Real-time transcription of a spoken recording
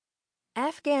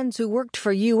Afghans who worked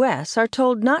for U.S. are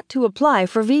told not to apply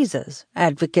for visas,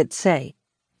 advocates say.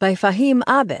 By Fahim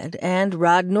Abed and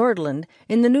Nordland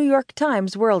in the New York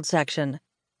Times World section.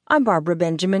 I'm Barbara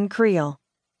Benjamin Creel.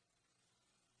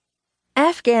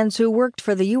 Afghans who worked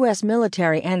for the U.S.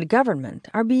 military and government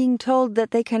are being told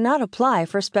that they cannot apply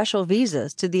for special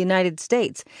visas to the United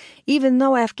States, even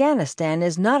though Afghanistan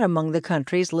is not among the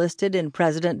countries listed in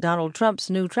President Donald Trump's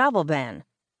new travel ban,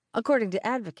 according to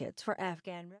advocates for Afghan